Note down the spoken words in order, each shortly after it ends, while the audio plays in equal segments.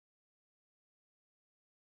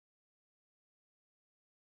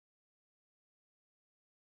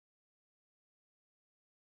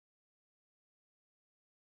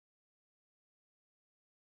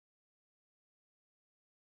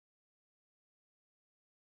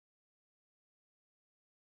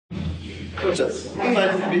It's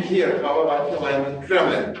nice to be here. However, I feel I'm in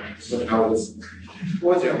Kremlin. So now this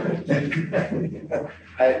podium.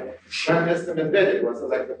 When Mr. Medvedev was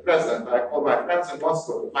elected president, I called my friends in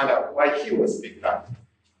Moscow to find out why he was picked up.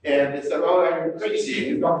 And they said, "Oh, are you crazy?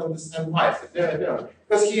 You don't understand why." I said, "No, no,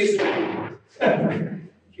 because he is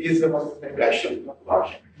the most, maybe I shouldn't talk about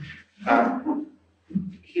him.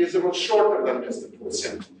 He is a little shorter than Mr.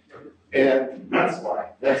 Putin. And that's why.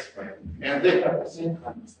 And they have the same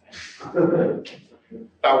kind of thing,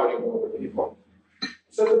 towering over people.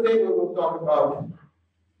 So today we will talk about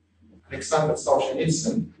Alexander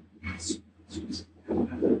Solshenitzin.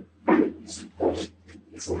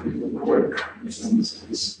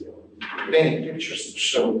 Many pictures to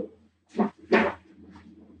show.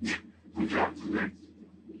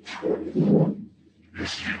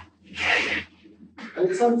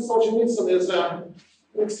 Alexander Solshenitzin is an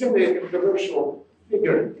extremely controversial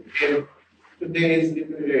figure in today's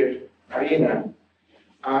literary arena.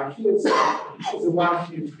 He is the one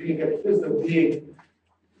who is being accused of being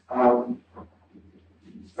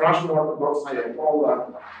Russian Orthodox Ayatollah,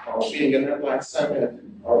 of being an anti-Semite,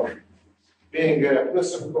 of being a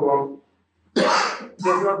person who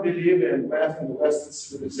does not believe in Western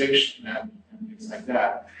civilization and things like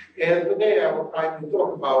that. And today I will try to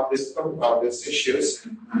talk about these issues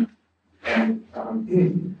and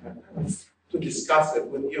to discuss it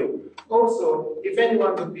with you. Also, if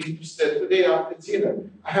anyone would be interested, today after dinner,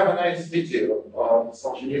 I have a nice video of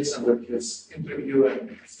Solzhenitsyn with his interview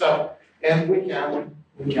and stuff, and we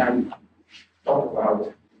can talk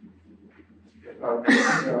about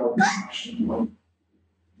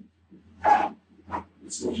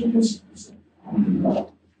Solzhenitsyn.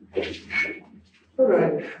 All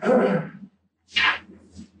right.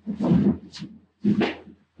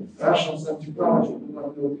 Russians and technology do not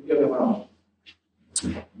go together well.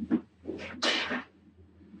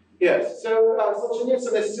 Yes, so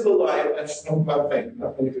Solzhenitsyn is still alive, that's not bad thing.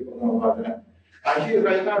 Not many people know about that. He is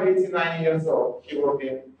right now 89 years old. He will be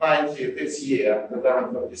 90 this year, the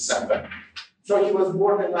 11th of December. So he was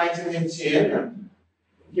born in 1918. And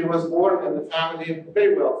he was born in a family,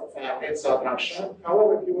 very wealthy family in South Russia.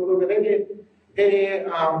 However, if you will look at any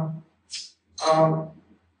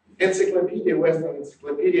encyclopedia, Western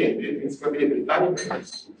Encyclopedia Britannica,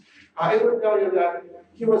 it will tell you that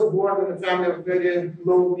he was born in a family of very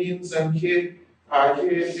low means, and he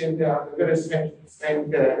is in very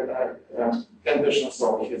strange conditions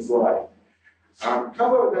of his life.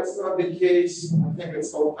 However, that's not the case. I think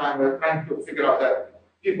it's all time we're trying to figure out that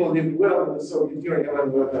people lived well in the Soviet Union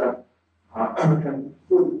and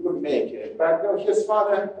could make it. But no, his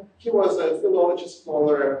father, he was a philology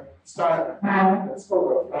scholar, scholar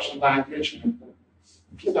of Russian language, and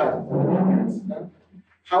he died.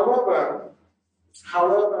 However,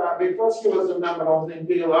 because he was a member of the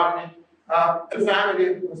Imperial Army, the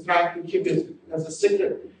family was trying to keep it as a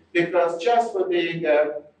secret, because just for being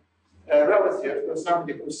a relative to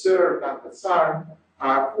somebody who served under the Tsar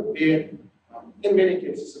could be, in many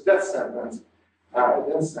cases, a death sentence.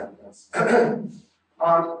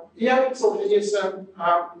 Young Solzhenitsyn,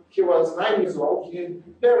 he was 9 years old. He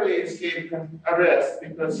barely escaped arrest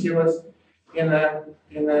because he was in a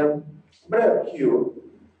bread queue.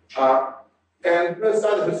 And they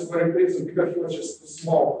started this for a reason because he was just too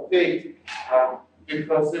small to take,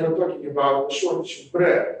 because they were talking about the shortage of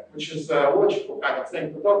bread, which is a logical kind of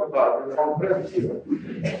thing to talk about in the wrong bread queue.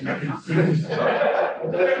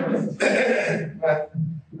 But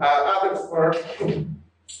others were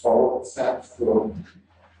all sent to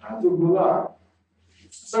Gulag.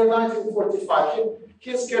 So in 1945,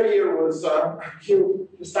 his career was, he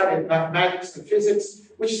studied mathematics and physics,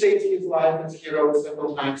 which saved his life, as he wrote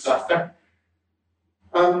several times after.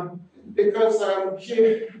 Because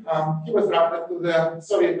he was drafted to the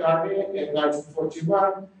Soviet Army in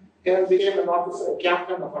 1941 and became an officer,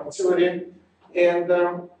 captain of artillery, and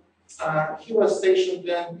he was stationed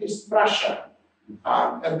in East Prussia.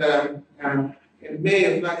 And then in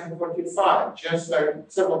May of 1945, just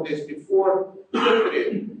several days before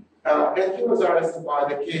victory, and he was arrested by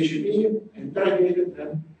the KGB, interrogated,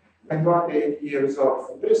 and got 8 years of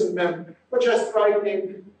imprisonment for just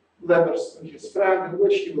writing letters to his friend, in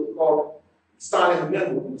which he would call Stalin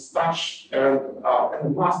men with mustache and a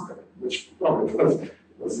master, which probably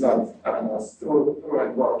was not true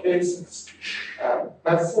in all cases.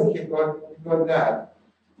 But still, he got that.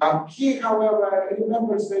 He, however,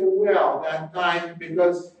 remembers very well that time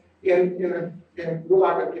because in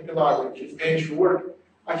Gulag Archipelago, his major work,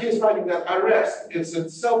 he's writing that arrest is a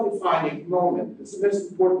self-defining moment. It's the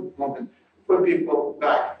most important moment for people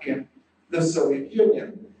back in the Soviet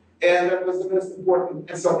Union. And that was the most important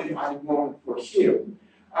and self-defining moment for him.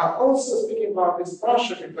 Also speaking about this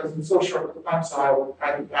Russia, because it's so short of time, so I will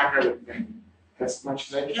try to pack everything as much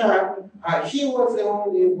as I can. He was the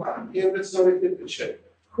only one in the Soviet literature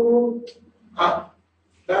who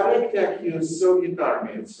directly accused Soviet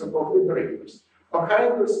army, so-called liberators, of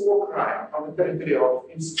horrendous war crime on the territory of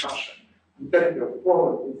East Russia, on the territory of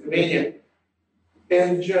Poland, Lithuania,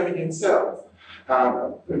 and Germany itself.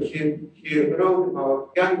 He wrote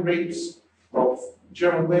about gang rapes of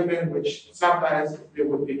German women, which sometimes they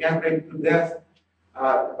would be gang raped to death,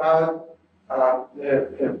 about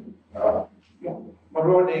the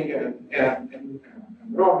marauding and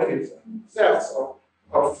robberies and thefts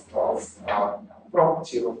of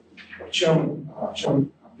property of German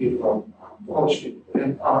people, Polish people,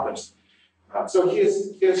 and others. So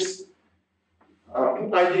his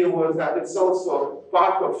idea was that it's also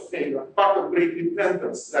part of great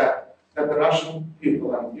repentance that the Russian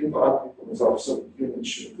people and other people of Soviet Union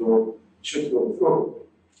should go through.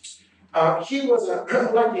 He was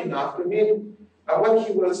lucky enough to meet when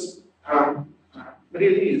he was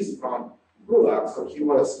released from Gulag, so he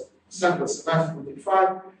was sentenced in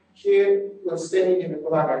 1945. He was staying in the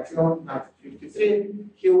Gulag until 1953.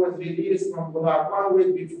 He was released from Gulag 1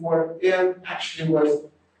 week before, and actually was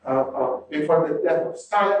before the death of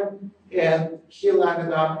Stalin, and he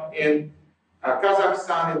landed up in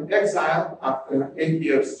Kazakhstan in exile after 8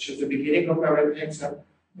 years, which is the beginning of everything. So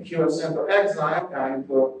he was sent to exile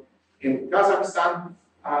in Kazakhstan,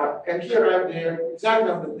 and he arrived there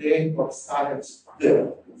exactly on the day of Stalin's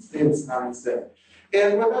death. Stalin's death.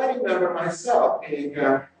 And what I remember myself being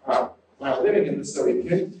while living in the Soviet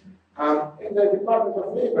Union, in the Department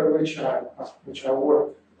of Labor, which I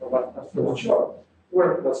worked for the job.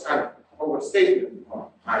 Work was kind of overstated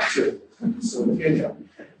actually in the Soviet Union.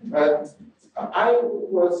 But I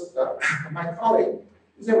was, my colleague,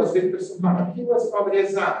 his name was Victor Sumanov, he was from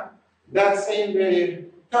Ryazan, that same very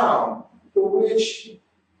town to which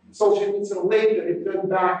Solshenitzin later returned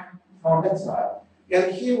back from exile.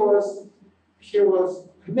 And he was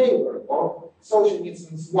a neighbor of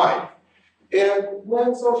Solzhenitsyn's wife. And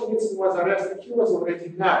when Solzhenitsyn was arrested, he was already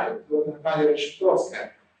married to Natalia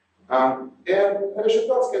Reshetovskaya. And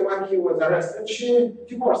Reshetovskaya, when he was arrested, she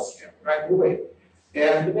divorced him right away.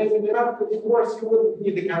 And amazingly enough, to divorce, you wouldn't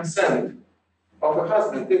need the consent of the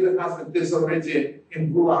husband. If the husband is already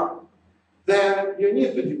in Gulag, then you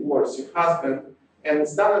need to divorce your husband, and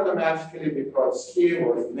it's done automatically because he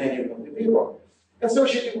was the name of the people. And so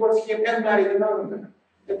she divorced him and married another man.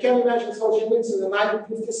 And can you imagine Solzhenitsyn in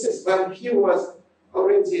 1956, when he was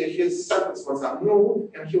already, his sentence was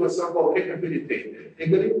annulled, and he was so-called rehabilitated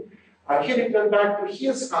legally. He returned back to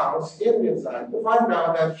his house in Ryazan to find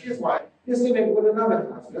out that his wife is living with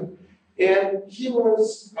another husband, and he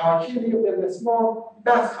lived in a small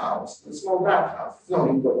bathhouse, it's no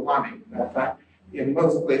indoor plumbing at that time, in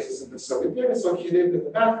most places in the Soviet Union, so he lived in the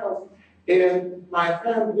bathhouse. And my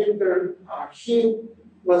friend Victor, he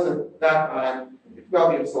was at that time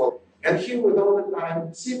 12 years old, and he would all the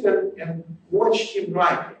time sit there and watch him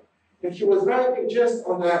writing. And he was writing just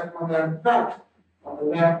on the back, all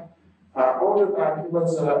the time. He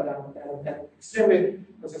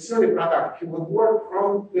was extremely productive. He would work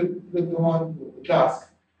from the dawn to the dusk,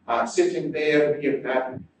 sitting there near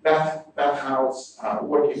that house,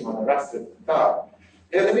 working on the rusted tub.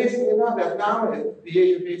 And amazingly enough, that now at the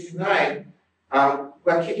age of 89,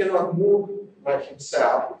 when he cannot move by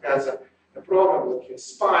himself, he has a problem with his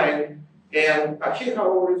spine, and he,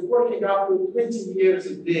 however, is working up to 20 years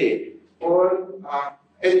a day on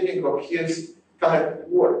editing of his collected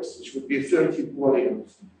works, which would be 30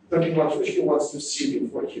 volumes, which he wants to see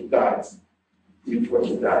before he dies.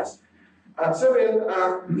 So in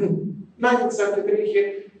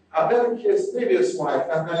 1973, then his previous wife,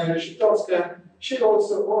 Natalia Reshetovskaya, she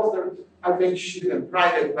also authored, I think she didn't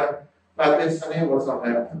write it, but this name was on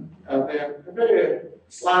there, a very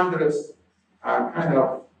slanderous kind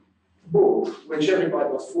of book, which everybody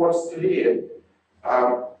was forced to read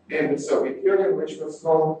in the Soviet Union, which was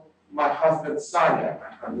called My Husband Sanya,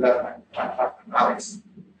 and my husband Alex,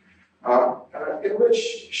 in which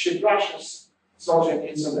she brushes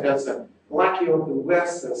Solzhenitsyn as a lackey of the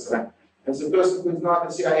West, as a person who is not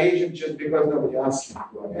a CIA agent just because nobody asked him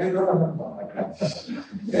to. And like that.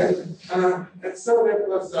 And so that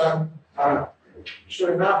was,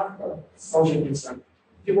 sure enough, Solzhenitsyn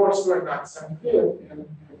divorced her in 1973 and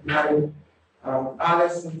married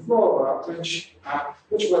Alice Flora,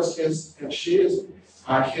 which was his, and she is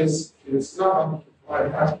his not only his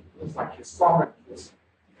wife, it was like his father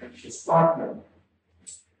and his partner.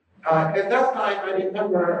 At that time, I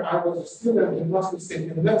remember I was a student in Moscow State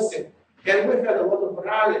University, and we had a lot of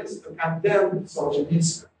rallies to condemn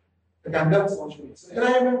Solzhenitsyn. to condemn Solzhenitsyn. And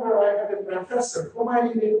I remember I had a professor whom I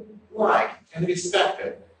really liked and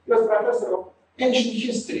respected. He was a professor of ancient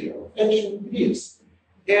history, of ancient Greece.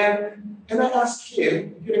 And I asked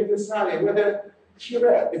him during this rally whether he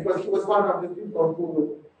read, because he was one of the people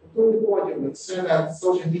who took the podium and said that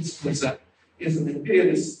Solzhenitsyn is an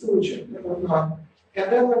imperialist stooge. And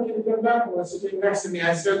then when he came back and was sitting next to me,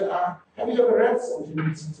 I said, have you ever read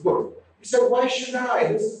Solzhenitsyn's book? He said, why should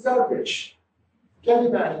I? This is garbage. Can you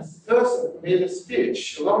imagine this person who made a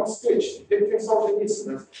speech, a long speech, depicting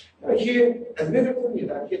Solzhenitsyn? He admitted to me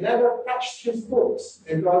that he never touched his books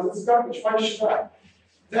because it's garbage. Why should I?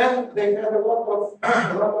 Then they had a lot of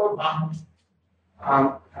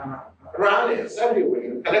rallies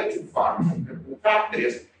everywhere, collective farms, in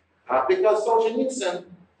factories, because Solzhenitsyn,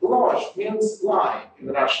 ложь means lie in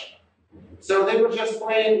Russian. So they were just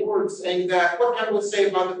playing words saying that, what can we say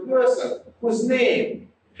about the person whose name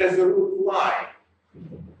has the root lie?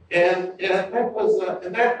 And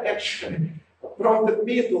that actually prompted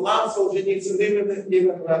me to love Solzhenitsyn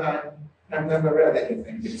even when I've never read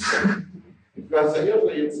anything. Because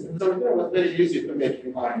usually it was very easy to make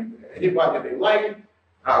him lie. Anybody they like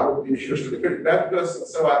would be usually a pretty bad person.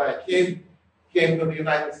 So when I came to the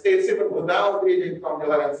United States, even without reading from the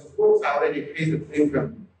 11th books, I already created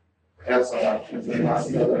Lincoln as a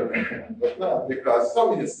last brother. But not because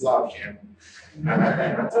communists loved him.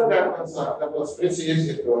 And so that was pretty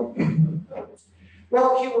easy to.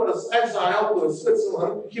 Well, he was exiled to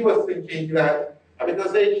Switzerland. He was thinking that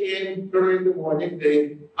because they came early in the morning,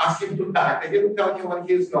 they asked him to pack. They didn't tell him when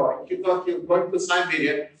he was going. He thought he was going to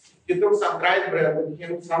Siberia. He took some dried bread with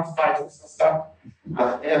him, some spices and stuff,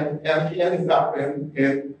 and he ended up in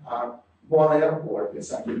Bonn Airport. He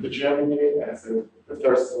sent him to Germany as the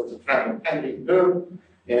first was a friend of Henry II,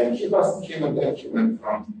 and he lost him, and then he went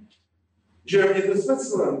from Germany to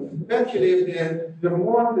Switzerland. Then he lived in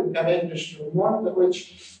Vermont, in Cavendish, Vermont,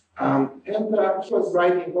 which, and he was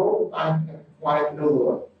writing all the time quite a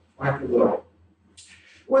lot.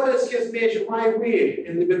 What is his major? Why we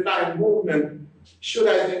in the libertarian movement should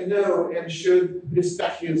either know and should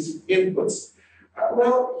respect his inputs?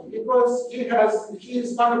 Well, because he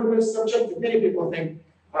is one of the most subjective. Many people think,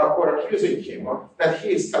 or accusing him of that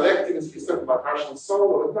he is collectivist, he's talking about Russian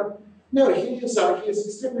soul. But no, he is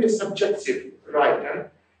extremely subjective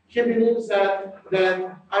writer. He believes that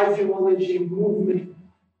ideology, movement,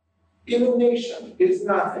 illumination is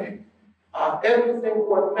nothing. Everything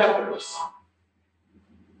what matters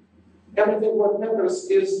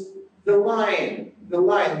is the line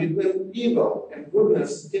between evil and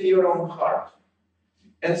goodness in your own heart.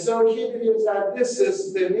 And so he believes that this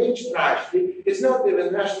is the major tragedy. It's not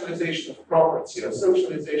even nationalization of property or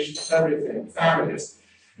socialization of everything, families,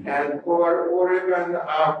 and or even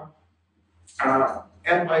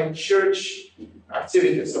anti-church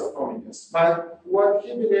activities of communists. But what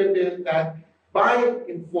he believed is that by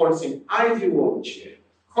enforcing ideology,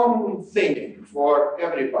 common thinking for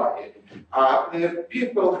everybody, the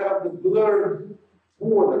people have the blurred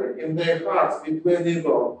border in their hearts between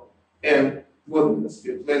evil and goodness,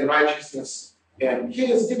 between righteousness. And he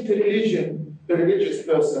is deeply religious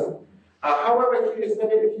person. However, he is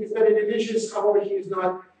very religious. However, he is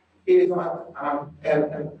not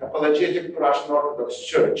an apologetic to Russian Orthodox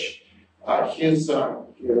Church. I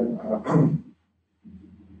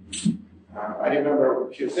remember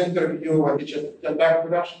his interview when he just came back to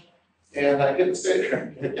Russia, and I didn't say it,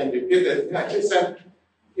 I can repeat it.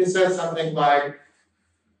 He said something like,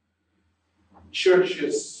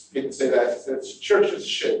 churches, he didn't say that, he said, church is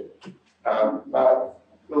shit, but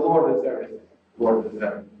the Lord is everything. The Lord is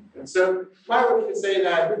everything. And so, why would he say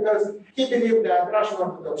that? Because he believed that Russian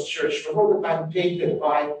Orthodox Church was all the time tainted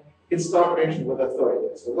by its cooperation with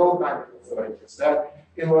authorities, with all kinds of authorities. That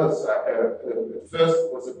it was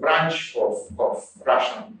first was a branch of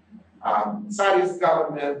Russian Tsarist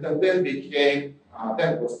government, and then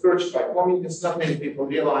then was purged by communists. Not many people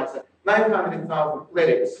realize that 900,000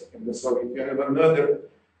 clerics in the Soviet Union were murdered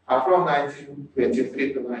from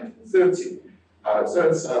 1923 to 1930. So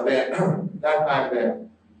it's that time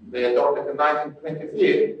they adopted in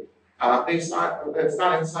 1923.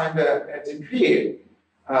 Stalin signed a decree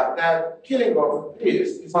that killing of a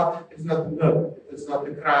priest is not murder. It's not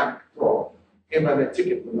a crime at all. Even a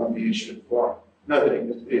ticket will not be issued for murdering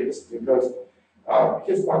the priest, because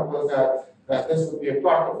his point was that this would be a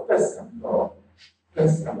part of pest control.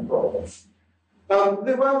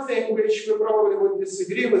 The one thing which we probably would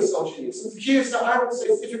disagree with Solzhenitsyn, I would say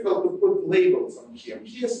it's difficult to put labels on him.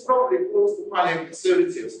 He is probably close to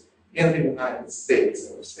paleoconservatives in the United States,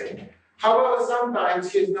 I would say. However,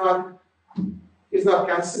 sometimes he's not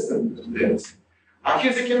consistent with this.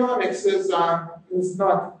 His economics is not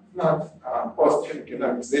Austrian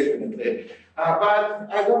economics, definitely. But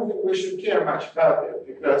I don't think we should care much about it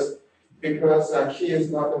because he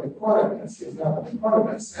is not an economist. He's not an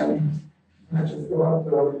economist, and I just want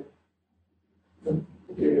to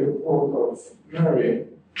give you a quote of Yuri,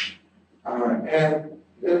 and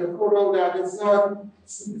who wrote that it's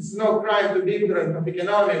no crime to be ignorant of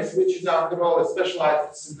economics, which is after all a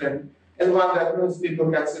specialized discipline and one that most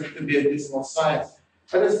people consider to be a dismal science.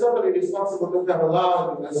 But it's totally responsible to have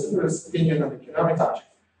allowed the simplest opinion on economic subjects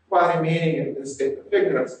while remaining in the state of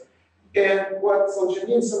ignorance. And what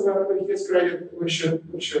Solshenitzin wrote to his credit, we should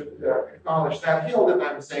acknowledge that he all the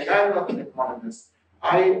time is saying, I'm not an economist.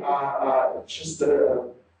 My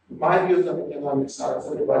views on economics are as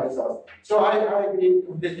everybody else. So I agree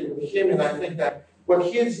completely with him, and I think that what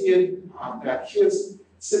he did, that his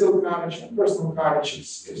civil courage and personal courage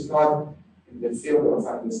is not in the field of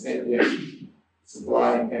understanding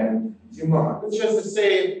supply and demand. It's just to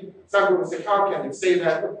say, some people say, how can you say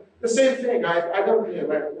that? But the same thing, I don't know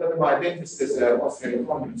whether my dentist is an Austrian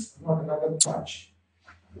economist, not much,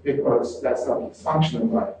 because that's not his functional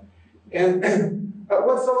life. And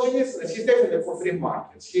what Solzhenitsyn is, he's definitely for free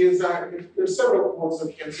markets. There's several quotes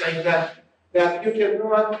of him saying that you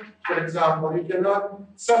cannot, for example, you cannot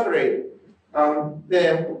separate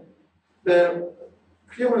the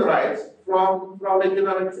human rights from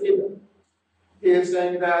economic freedom. He is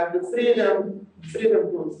saying that the freedom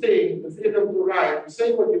to think, the freedom to write, to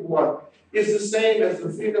say what you want, is the same as the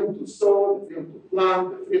freedom to sow, the freedom to plant,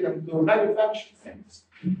 the freedom to manufacture things.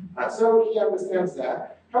 So he understands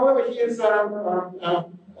that. However, he is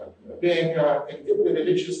being a deeply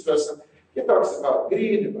religious person. He talks about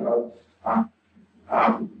greed, about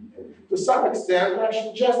to some extent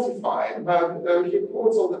actually justified. About he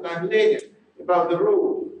quotes all the time Lenin about the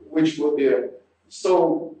rule, which would be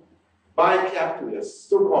sold by capitalists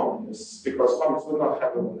to communists, because communists would not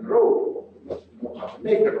have a rule, would not know how to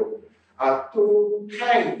make a rule, to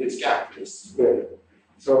hang these capitalists with.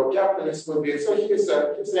 So capitalists would be. So he's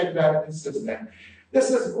saying that this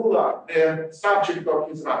is Gulag, the subject of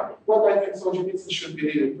his writing. What I think Solzhenitsyn should be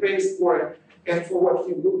really praised for, and for what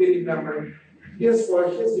he will be remembered, is for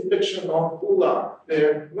his depiction of Gulag,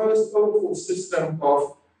 the most awful system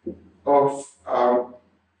of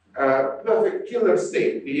perfect killer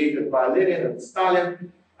state created by Lenin and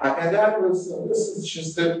Stalin. And this is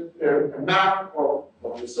just a map of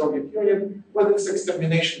the Soviet Union with its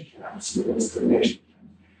extermination camps.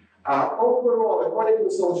 Overall, according to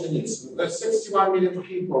Solzhenitsyn, there's 61 million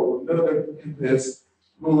people murdered in this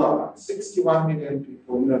Gulag. 61 million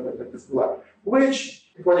people murdered in this Gulag,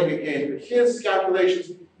 which, according again to his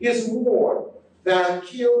calculations, is more than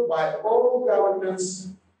killed by all governments,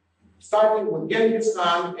 starting with Genghis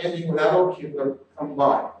Khan, ending with Adolf Hitler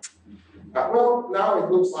combined. Well, now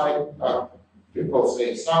it looks like people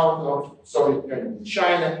say south of Soviet Union,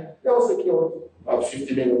 China, they also killed about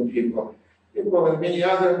 50 million people. People in many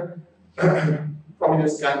other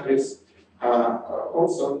communist countries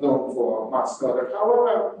also known for mass murder.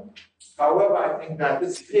 However, I think that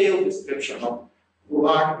this failed description of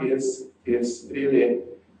Gulag is really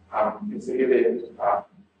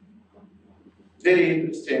very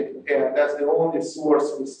interesting, and that's the only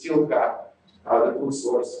source we still have, the good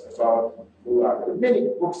source about Gulag. There are many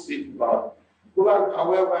books speak about Gulag.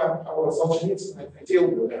 However, Solzhenitsyn, I think, still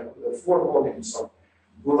with the 4 volumes of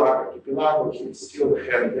Gulag Archipelago, he still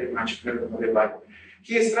had very much credibility.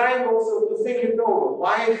 He is trying also to think it over.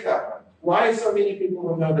 Why it happened? Why so many people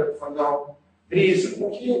were murdered for no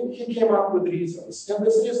reason? He came up with reasons. And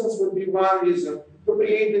these reasons would be one reason to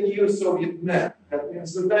create a new Soviet man. That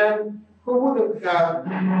means the man who wouldn't have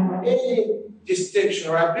any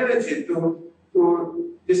distinction or ability to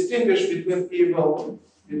distinguish between evil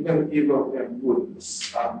and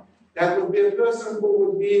goodness. That would be a person who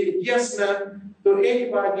would be a yes man to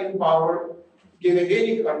anybody in power, giving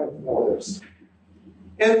any kind of orders.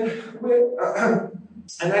 And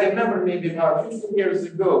I remember maybe about 15 years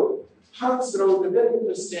ago, Hans wrote a very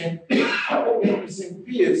interesting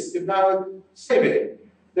piece about slavery,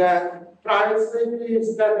 that private slavery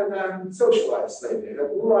is better than socialized slavery,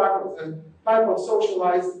 that Gulag was a type of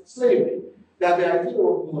socialized slavery, that the idea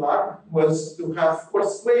of Gulag was to have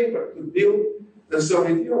forced labor, to build the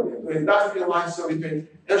Soviet Union, to industrialize Soviet Union.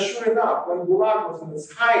 And sure enough, when Gulag was in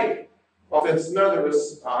its height of its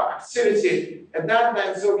murderous activity, at that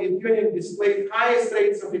time Soviet Union displayed highest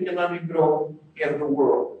rates of economic growth in the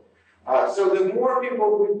world. So the more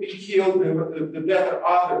people would be killed, the better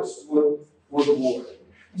others would work.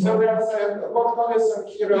 So there's a Locke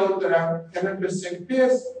he wrote an interesting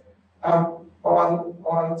piece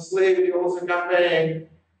on slavery, also comparing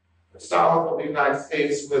south of the United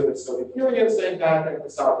States with the Soviet Union, saying that in the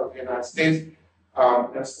south of the United States,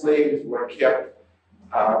 the slaves were kept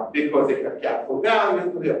because they had capital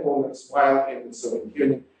value to their owners, while in the Soviet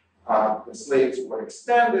Union, the slaves were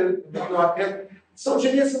extended. And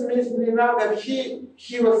Solzhenitsyn makes me now that he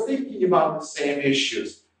was thinking about the same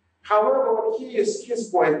issues. However, what his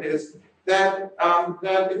point is that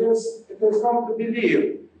that it is wrong to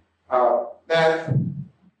believe that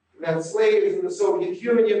slaves in the Soviet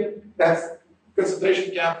Union, that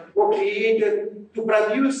concentration camp, were created to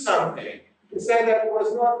produce something. He said that it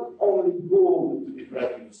was not only gold to be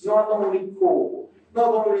produced, not only coal,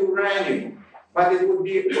 not only uranium, but it would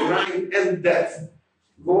be uranium and death,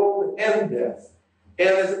 gold and death. And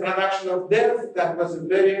as a production of death, that was a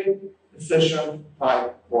very efficient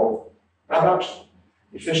type of production.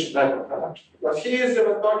 Efficient type of production. Because he is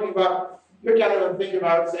even talking about, you can even think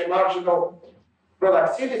about, say, marginal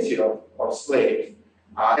productivity of slaves.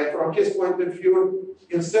 And from his point of view,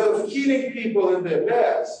 instead of killing people in their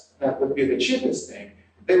beds, that would be the cheapest thing,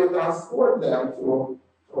 they would transport them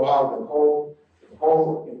throughout the whole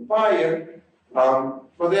empire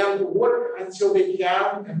for them to work until they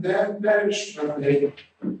can and then perish when they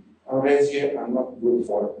already are not good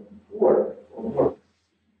for work.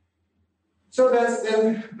 So that's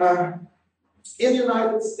then in the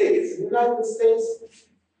United States. In the United States,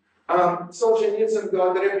 Solzhenitsyn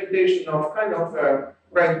got the reputation of kind of a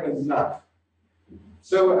right-wing nut.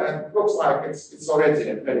 So it looks like it's already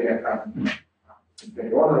a very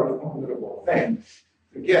honorable thing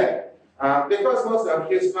to get. Because most of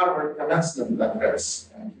his Harvard commencement address,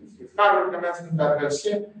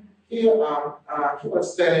 he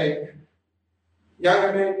was telling young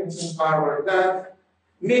Americans in Harvard that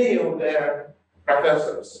many of their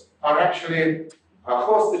professors are actually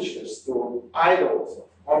hostages to idols of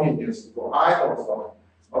communism, to idols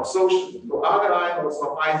of socialism, to other idols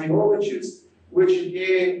of ideologies, which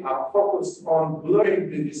again are focused on blurring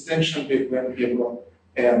the distinction between evil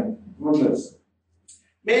and goodness.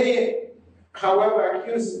 Many, however,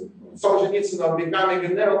 accuse Solzhenitsyn of becoming a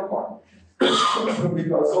neocon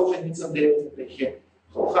because Solzhenitsyn definitely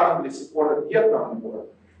wholeheartedly supported Vietnam War.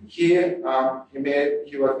 He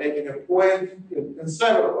was making a point in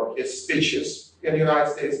several of his speeches in the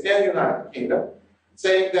United States and United Kingdom,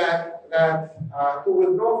 saying that to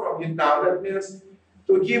withdraw from Vietnam, that means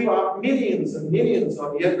to give up millions and millions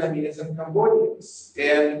of Vietnamese and Cambodians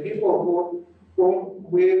and people who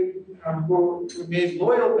made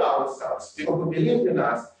loyal to ourselves, people who believed in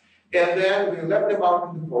us, and then we left them out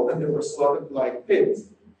in the cold and they were slaughtered like pigs.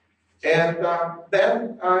 And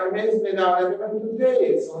then amazingly now, even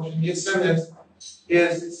today, Solzhenitsyn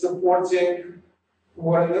is supporting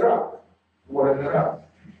war in Iraq.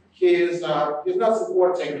 He is not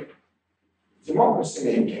supporting democracy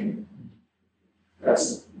making.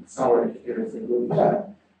 That's our here is a good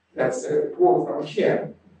man. That's a quote from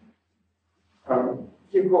him.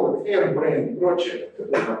 He called it harebrained project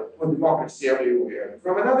for democracy everywhere.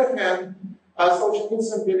 From another hand,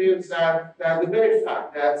 Solzhenitsyn believes that the very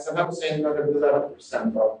fact that Saddam Hussein murdered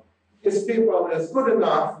 11% of his people is good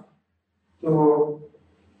enough to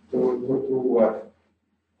what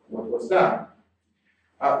was done.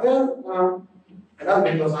 And not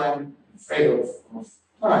because I'm afraid of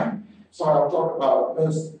time, so I'll talk about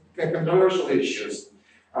those controversial issues.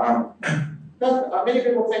 Many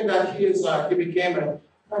people think that he became a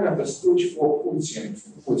kind of a stooge for Putin.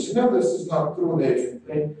 No, this is not true,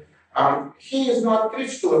 definitely. He is not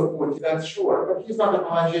critical of Putin, that's sure, but he's not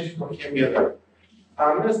apologetic of him either.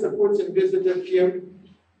 Mr. Putin visited him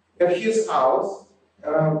at his house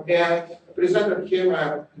and presented him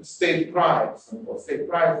a state prize. State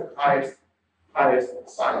prize, the highest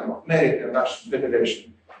sign of merit in Russian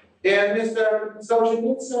Federation. And Mr.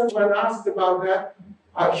 Solzhenitsyn, when asked about that,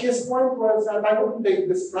 his point was that I wouldn't take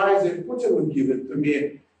this prize if Putin would give it to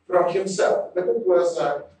me from himself. But it was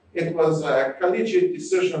a collegiate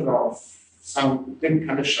decision of some big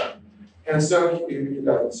commission. And so he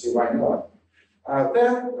doesn't see why not.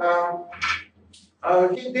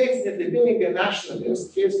 He definitely, being a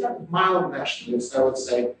nationalist, he is kind of mild nationalist, I would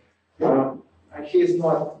say. He is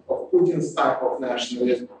not of Putin's type of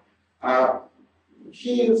nationalist.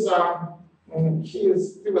 He was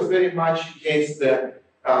very much against the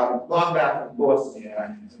bloodbath in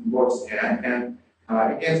Bosnia and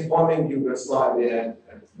against bombing Yugoslavia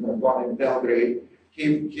and bombing Belgrade.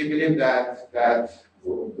 He believed that the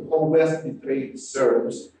whole West betrayed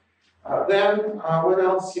Serbs. Then what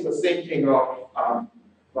else he was thinking of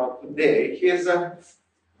about today? He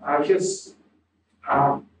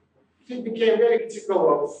became very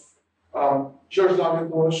critical of George W.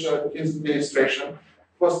 Bush, his administration,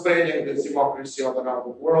 for spreading this democracy all around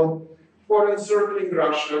the world, for encircling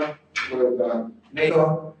Russia with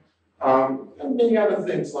NATO, and many other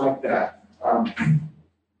things like that.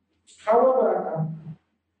 However,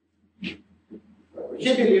 he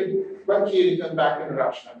believed when he returned back to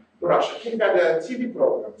Russia, he had a TV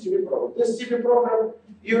program. This TV program,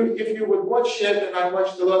 if you would watch it, and I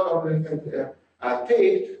watched a lot of it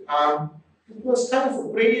tape, it was kind of a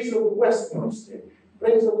praise of the West mostly.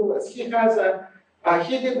 Praise of the West. He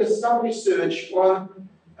did some research on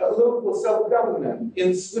local self-government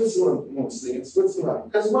in Switzerland, mostly in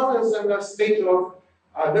Switzerland, as well as in the state of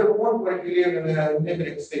Vermont, where he lived in the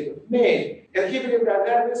neighboring state of Maine. And he believed that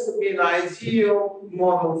this would be an ideal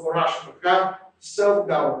model for Russia to have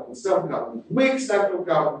self-government, weak central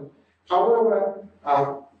government. However,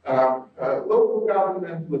 local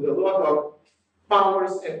government with a lot of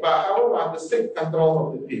powers, but however, under strict control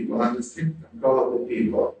of the people,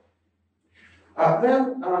 Then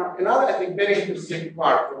another, I think, very interesting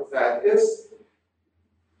part of that is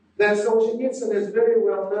that Solzhenitsyn is very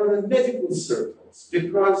well known in medical circles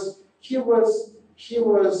because he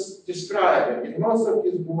was describing in most of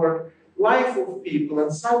his work life of people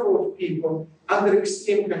and cycle of people under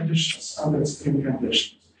extreme conditions,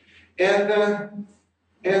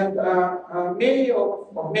 And many of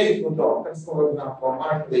medical doctors, for example,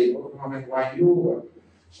 Mark Label from NYU,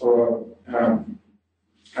 or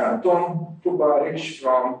Tom Kubarich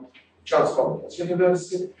from Johns Hopkins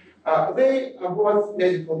University, they are both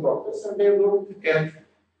medical doctors, and they looked at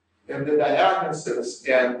the diagnosis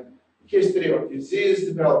and history of disease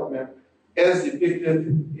development as depicted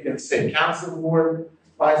in, say, cancer ward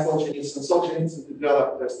by Solzhenitsyn. Solzhenitsyn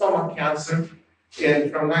developed stomach cancer, and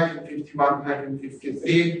from 1951 to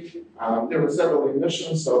 1953, there were several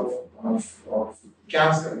emissions of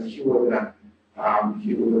cancer, and he would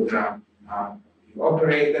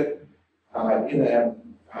operated in a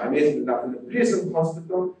amazingly enough in a prison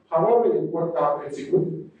hospital. However, it worked out as a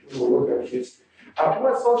good look at his.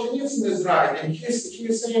 What Solzhenitsyn is right, and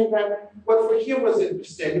he's saying that what for him was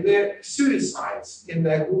interesting, the suicides in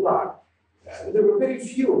the Gulag. There were very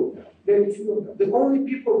few of them. The only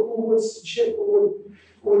people who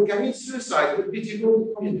would commit suicide would be devoted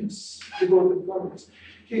communists.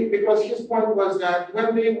 Because his point was that when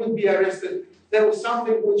they would be arrested, there was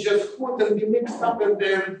something would just hoot and be mixed up in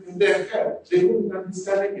their head. They wouldn't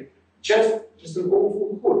understand it. Just an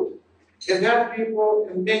awful hoot. And that people,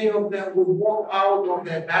 and many of them would walk out of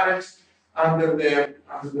their barracks under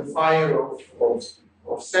the fire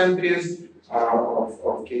of sentries, of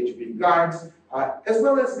KGB guards, as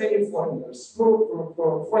well as many foreigners.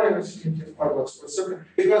 For foreigners, he was for certain.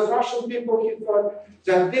 Because Russian people, he thought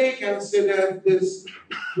that they considered this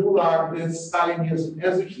Gulag, this Stalinism,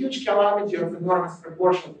 as a huge calamity of enormous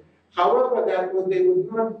proportion. However, they would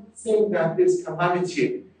not think that this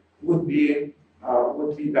calamity would be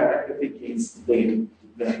directed against them.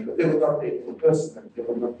 They would not take it personally.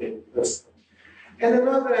 And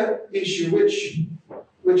another issue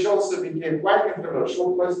which also became quite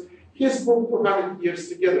controversial was his book 200 Years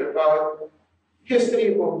Together about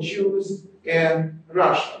history of Jews and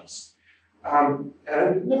Russians. And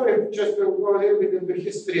just to go a little bit into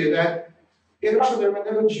history, that in Russia there were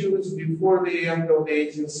no Jews before the end of the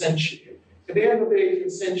 18th century. At the end of the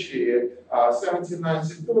 18th century,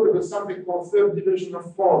 1792, there was something called Third Division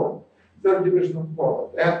of Poland. And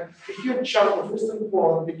a huge chunk of Eastern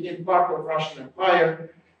Poland became part of Russian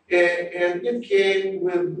Empire, and it came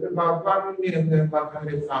with about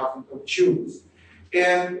 1,100,000 of Jews.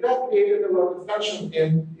 And that created a lot of tension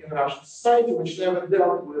in Russian society, which never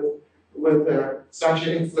dealt with such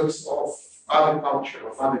an influx of other culture,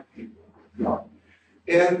 of other people. No.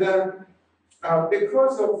 And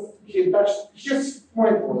because of his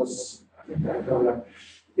point was,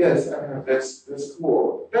 yes, I have this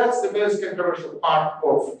quote. That's the most controversial part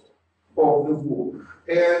of the book.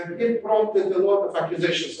 And it prompted a lot of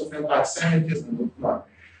accusations of anti-Semitism and whatnot.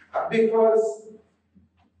 Because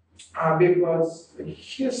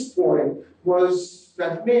his point was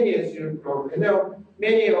that many, as you probably know,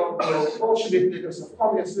 many of the Bolshevik leaders, of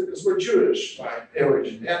communist leaders, were Jewish by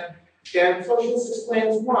origin. And Solzhenitsyn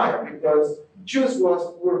explains why, because Jews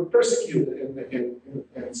were persecuted in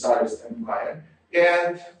Tsarist Empire,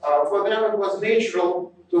 and for them it was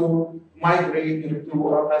natural to migrate into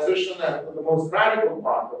opposition and to the most radical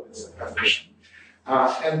part of this opposition.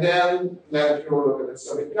 And then if you look at the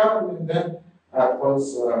Soviet government, then was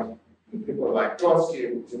people like Trotsky,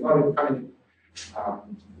 Zinoviev, coming,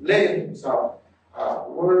 Lenin himself,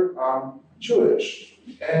 were Jewish.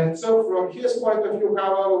 And so from his point of view,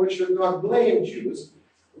 however, we should not blame Jews.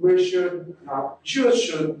 Jews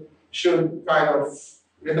should kind of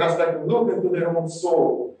retrospective look into their own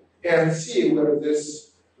soul and see where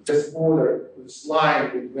this border, this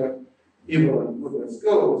line between evil and goodness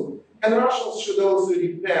goes. And Russians should also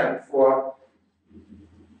repent for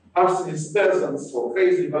arsonist peasants, for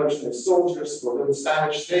crazy revolutionary soldiers, for the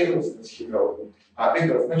savage sailors, as he wrote,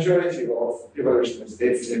 because majority of revolutionaries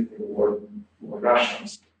definitely were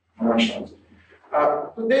Russians.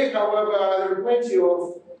 Today, however, there are plenty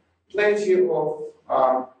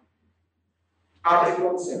of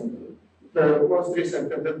articles in the most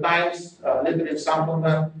recent in the Times literary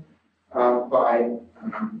supplement by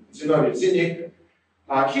Zinoviev.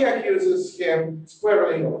 He accuses him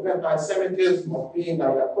squarely of anti-Semitism, of being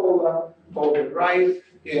Ayatollah, of the right,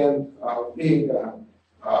 and being a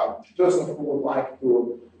person who would like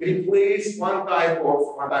to replace one type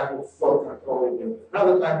of thought control with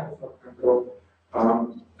another type of thought control.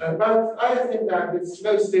 But I think that it's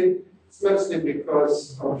mostly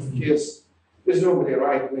because of his presumably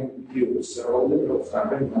right-wing views, so liberals are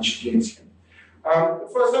very much against him.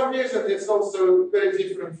 For some reason, it's also very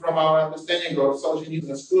different from our understanding of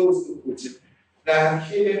Solzhenitsyn's close to Putin. That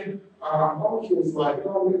he was like,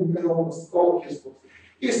 we can almost call his books.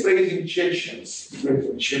 He's praising Chechens. He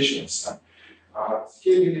believes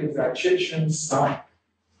that Chechens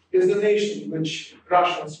is the nation which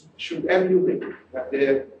Russians should emulate, that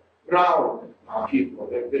they're proud people,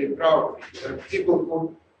 they're very proud people. They're people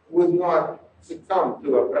who would not succumb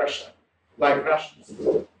to oppression like Russians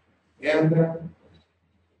do. And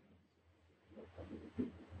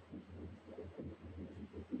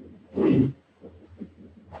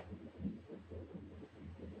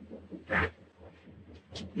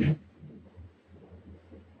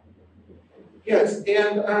yes,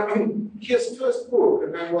 and his first book,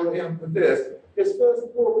 and I will end with this, his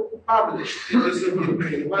first book published in the Soviet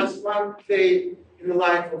Union was One Day in the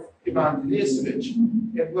Life of Ivan Denisovich.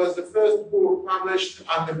 It was the first book published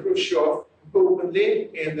under Khrushchev openly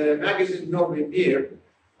in the magazine Novy Mir,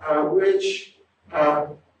 which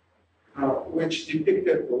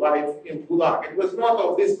depicted life in Gulag. It was not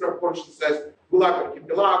of this proportions as Gulag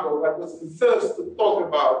Archipelago, but was the first to talk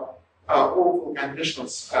about awful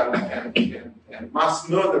conditions and mass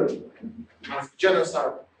murder and mass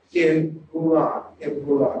genocide in Gulag.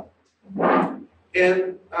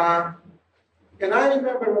 And I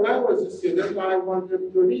remember when I was a student, I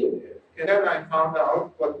wanted to read it. And then I found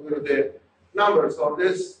out what were the numbers of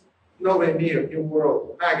this Novy Mir New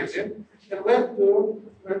World magazine and went to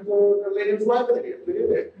the Lenin's library to read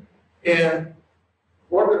it. And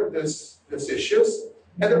ordered this issues,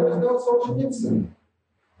 and there was no Solshenitzin.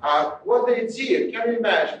 What they did, can you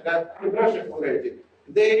imagine that in Russia already,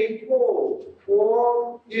 they recalled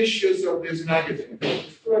all issues of this magazine,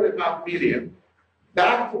 2.5 million,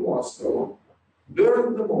 back to Moscow,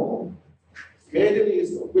 burned them all, made a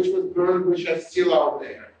list of which was burned, which are still out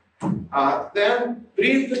there. Then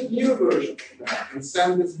printed new version of that and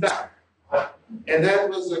sent this back. And that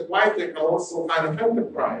was quite a colossal kind of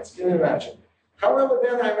enterprise, can you imagine? However,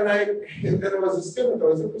 then I was a student, I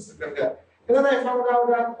was interested in that. And then I found out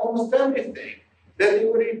that almost everything, that they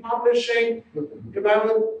were republishing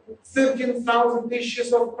about 13,000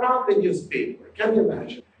 issues of Pravda newspaper. Can you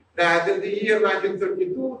imagine? That in the year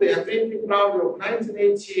 1932, they are printing Pravda of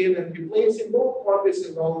 1918 and replacing all copies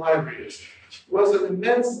in all libraries. It was an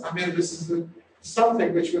immense, this is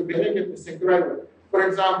something which would be incredible. For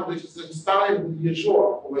example, this is Stalin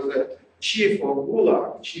Yezhov, who was the chief of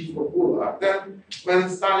Gulag. Then, when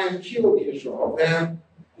Stalin killed Yezhov, then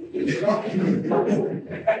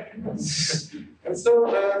and so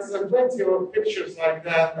plenty of pictures like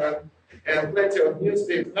that, and plenty of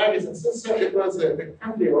newspaper magazines. So it was the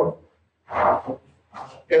country of,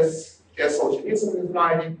 as Solzhenitsyn is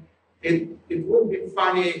writing, it would be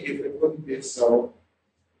funny if it wouldn't be so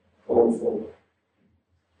awful.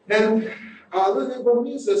 And Ludwig von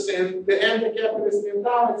Mises in The Anti-Capitalist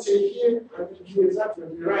Mentality, I think he is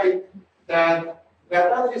absolutely right, that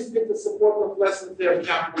unrestricted support of laissez-faire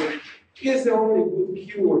capitalism is the only good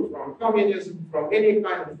cure from communism, from any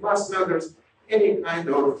kind of mass murders, any kind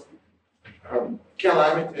of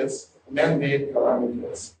calamities, man-made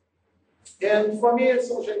calamities. And for me,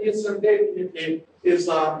 Solzhenitsyn definitely is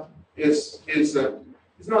not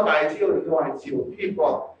ideal, no ideal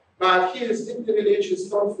people, but he is deeply religious,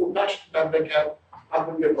 thoughtful, passionate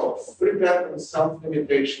advocate of repentance,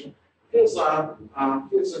 self-limitation. He's a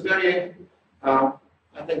very, I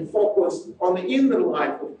think, focused on the inner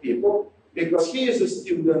life of people, because he is a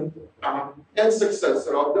student and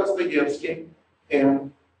successor of Dostoevsky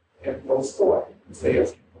and Tolstoy.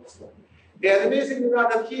 And amazingly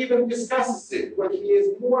enough, that he even discusses it when he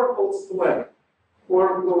is more Tolstoy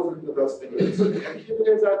or closer to Dostoevsky. And he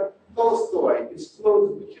believes that Tolstoy is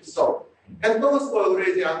closer to his soul. And Tolstoy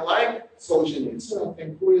already, unlike Solshenitzin, I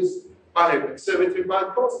think, who is very conservative,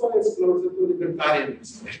 but Tolstoy is closer to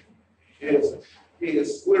libertarianism. He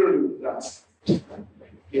is clearly with us.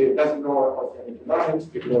 He doesn't know about economics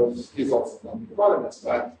because he's also not an economist,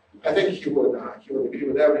 but I think he would agree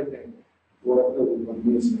with everything what the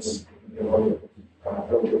business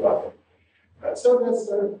talked about. So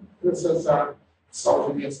this is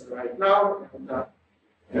Solzhenitsyn right now,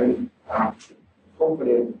 and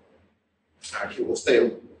hopefully he will stay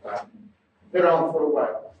around for a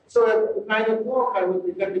while. So at 9 o'clock, I would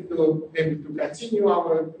be happy to continue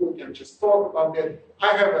our book and just talk about it.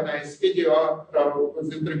 I have a nice video with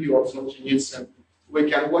the interview of Solzhenitsyn.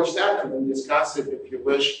 We can watch that and then discuss it if you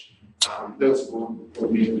wish. Those who will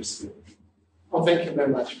be interested. Well, thank you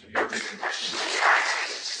very much for your attention.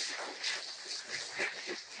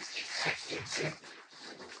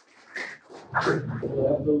 We'll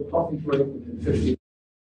have a little coffee break within 15